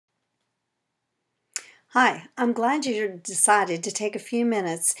Hi, I'm glad you decided to take a few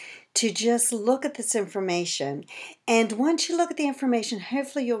minutes to just look at this information. And once you look at the information,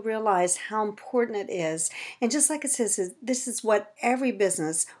 hopefully you'll realize how important it is. And just like it says, this is what every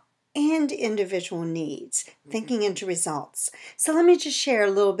business and individual needs, thinking into results. So let me just share a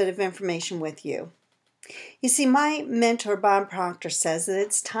little bit of information with you. You see, my mentor, Bob Proctor, says that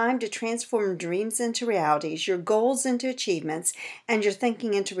it's time to transform dreams into realities, your goals into achievements, and your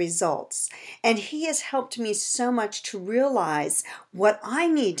thinking into results. And he has helped me so much to realize what I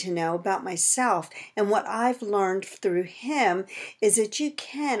need to know about myself. And what I've learned through him is that you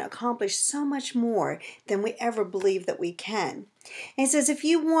can accomplish so much more than we ever believe that we can. And he says, if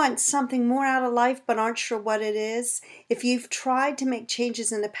you want something more out of life but aren't sure what it is, if you've tried to make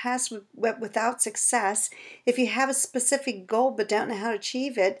changes in the past without success, if you have a specific goal but don't know how to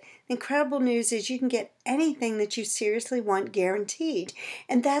achieve it, the incredible news is you can get anything that you seriously want guaranteed.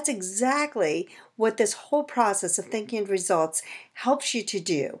 And that's exactly what this whole process of thinking and results helps you to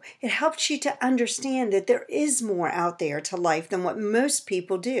do. It helps you to understand that there is more out there to life than what most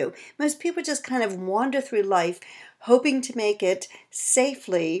people do. Most people just kind of wander through life hoping to make it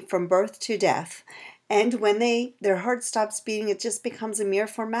safely from birth to death. And when their heart stops beating, it just becomes a mere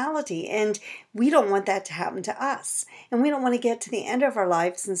formality. And we don't want that to happen to us. And we don't want to get to the end of our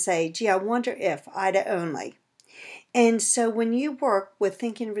lives and say, gee, I wonder if I'd only. And so when you work with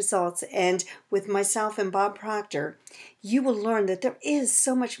Thinking Results and with myself and Bob Proctor, you will learn that there is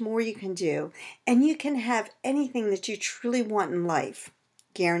so much more you can do. And you can have anything that you truly want in life,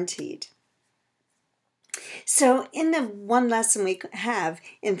 guaranteed. So in the one lesson we have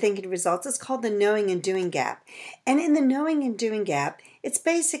in Thinking Results, it's called the knowing and doing gap. And in the knowing and doing gap, it's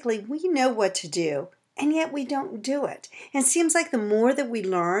basically we know what to do, and yet we don't do it. And it seems like the more that we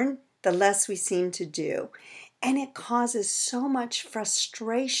learn, the less we seem to do. And it causes so much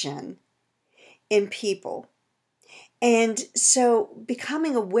frustration in people. And so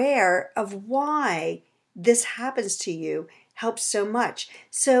becoming aware of why this happens to you helps so much.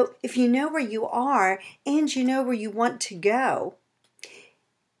 So if you know where you are and you know where you want to go,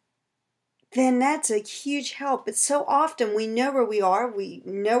 then that's a huge help. But so often we know where we are, we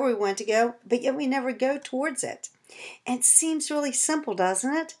know where we want to go, but yet we never go towards it. And it seems really simple,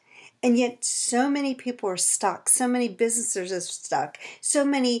 doesn't it? And yet so many people are stuck. So many businesses are stuck. So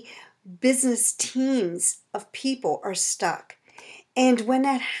many business teams of people are stuck. And when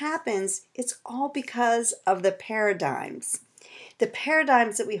that happens, it's all because of the paradigms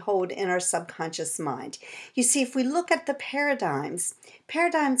that we hold in our subconscious mind. You see, if we look at the paradigms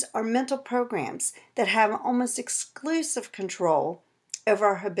are mental programs that have almost exclusive control over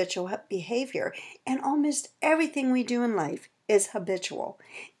our habitual behavior. And almost everything we do in life is habitual.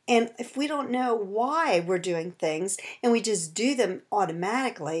 And if we don't know why we're doing things and we just do them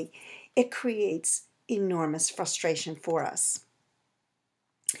automatically, it creates enormous frustration for us.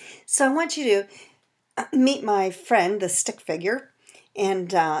 So I want you to meet my friend, the stick figure. And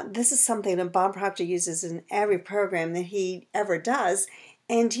this is something that Bob Proctor uses in every program that he ever does.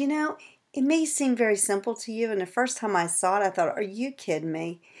 And you know, it may seem very simple to you. And the first time I saw it, I thought, are you kidding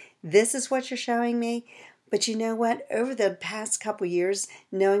me? This is what you're showing me? But you know what? Over the past couple years,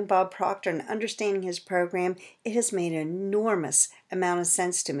 knowing Bob Proctor and understanding his program, it has made an enormous amount of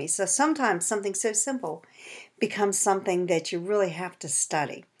sense to me. So sometimes something so simple becomes something that you really have to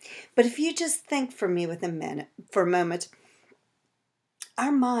study. But if you just think for a moment,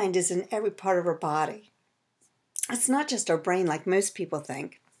 our mind is in every part of our body. It's not just our brain like most people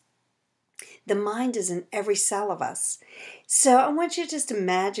think. The mind is in every cell of us. So I want you to just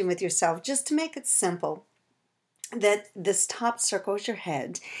imagine with yourself, just to make it simple, that this top circle is your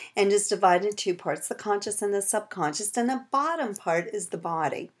head and is divided in two parts, the conscious and the subconscious, and the bottom part is the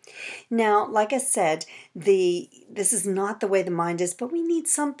body. Now, like I said, this is not the way the mind is, but we need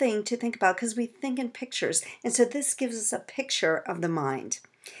something to think about because we think in pictures. And so this gives us a picture of the mind.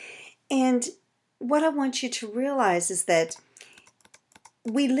 And what I want you to realize is that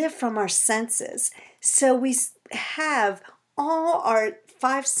we live from our senses. So we have all our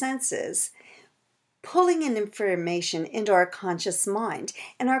five senses pulling in information into our conscious mind.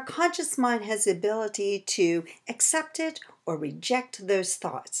 And our conscious mind has the ability to accept it or reject those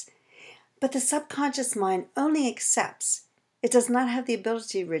thoughts. But the subconscious mind only accepts. It does not have the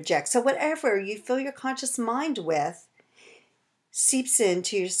ability to reject. So whatever you fill your conscious mind with seeps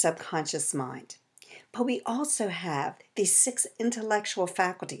into your subconscious mind. But we also have these 6 intellectual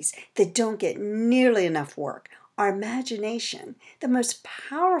faculties that don't get nearly enough work. Our imagination, the most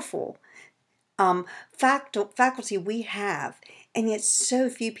powerful faculty we have, and yet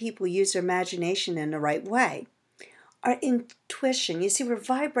so few people use their imagination in the right way. our intuition. You see, we're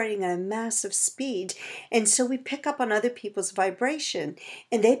vibrating at a massive speed, and so we pick up on other people's vibration,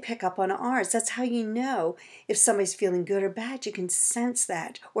 and they pick up on ours. That's how you know if somebody's feeling good or bad. You can sense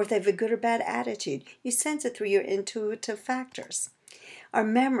that, or if they have a good or bad attitude. You sense it through your intuitive factors. Our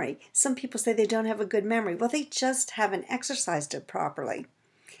memory. Some people say they don't have a good memory. Well, they just haven't exercised it properly.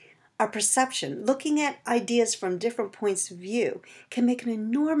 Our perception, looking at ideas from different points of view, can make an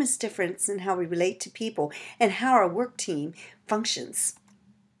enormous difference in how we relate to people and how our work team functions.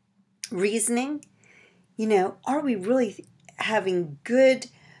 Reasoning, are we really having good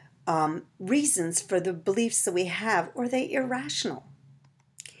reasons for the beliefs that we have, or are they irrational?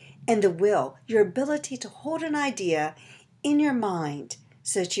 And the will, your ability to hold an idea in your mind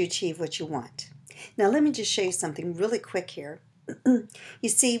so that you achieve what you want. Now, let me just show you something really quick here. You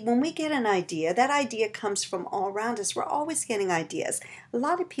see, when we get an idea, that idea comes from all around us. We're always getting ideas. A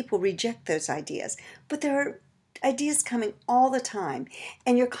lot of people reject those ideas, but there are ideas coming all the time.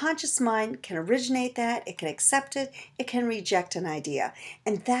 And your conscious mind can originate that, it can accept it, it can reject an idea.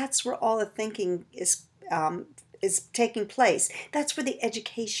 And that's where all the thinking is taking place. That's where the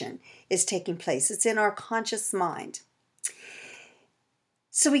education is taking place. It's in our conscious mind.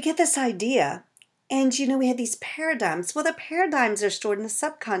 So we get this idea. And we had these paradigms. Well, the paradigms are stored in the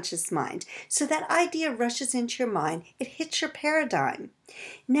subconscious mind. So that idea rushes into your mind. It hits your paradigm.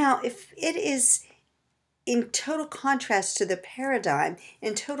 Now, if it is in total contrast to the paradigm,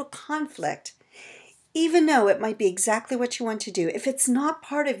 in total conflict, even though it might be exactly what you want to do, if it's not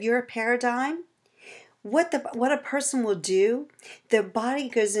part of your paradigm, what a person will do, their body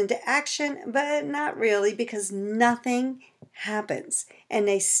goes into action, but not really, because nothing happens, and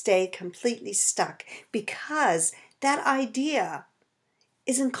they stay completely stuck because that idea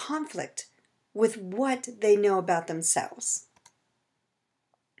is in conflict with what they know about themselves.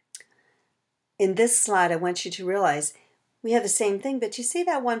 In this slide, I want you to realize we have the same thing, but you see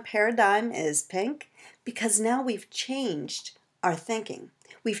that one paradigm is pink? Because now we've changed our thinking.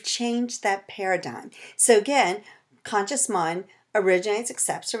 We've changed that paradigm. So again, conscious mind originates,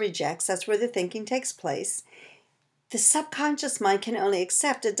 accepts, or rejects. That's where the thinking takes place. The subconscious mind can only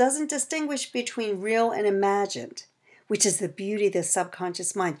accept. It doesn't distinguish between real and imagined, which is the beauty of the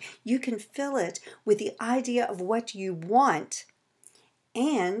subconscious mind. You can fill it with the idea of what you want,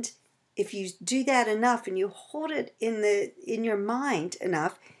 and if you do that enough and you hold it in your mind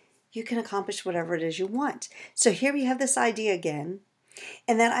enough, you can accomplish whatever it is you want. So here we have this idea again,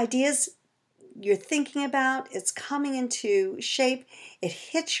 and that idea you're thinking about, it's coming into shape, it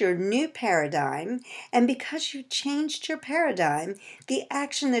hits your new paradigm, and because you changed your paradigm, the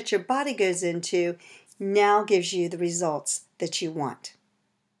action that your body goes into now gives you the results that you want.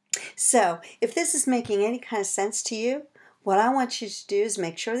 So if this is making any kind of sense to you, what I want you to do is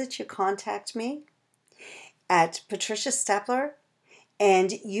make sure that you contact me at Patricia Stepler,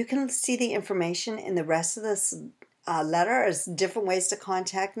 and you can see the information in the rest of this letter. There's different ways to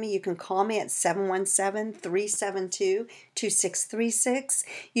contact me. You can call me at 717-372-2636.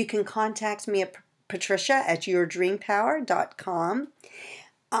 You can contact me at Patricia at yourdreampower.com.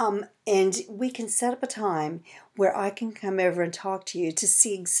 And we can set up a time where I can come over and talk to you to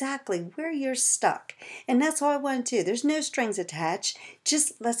see exactly where you're stuck. And that's all I want to do. There's no strings attached.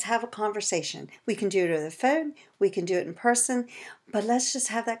 Just let's have a conversation. We can do it over the phone. We can do it in person. But let's just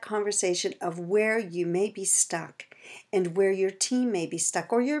have that conversation of where you may be stuck and where your team may be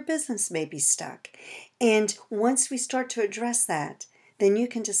stuck or your business may be stuck. And once we start to address that, then you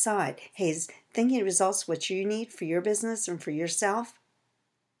can decide, hey, is thinking results what you need for your business and for yourself?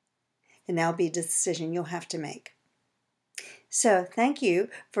 And that'll be a decision you'll have to make. So thank you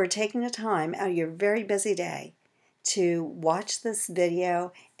for taking the time out of your very busy day to watch this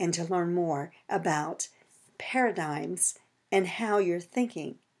video and to learn more about paradigms and how your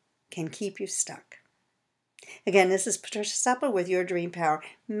thinking can keep you stuck. Again, this is Patricia Stepler with Your Dream Power.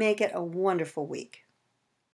 Make it a wonderful week.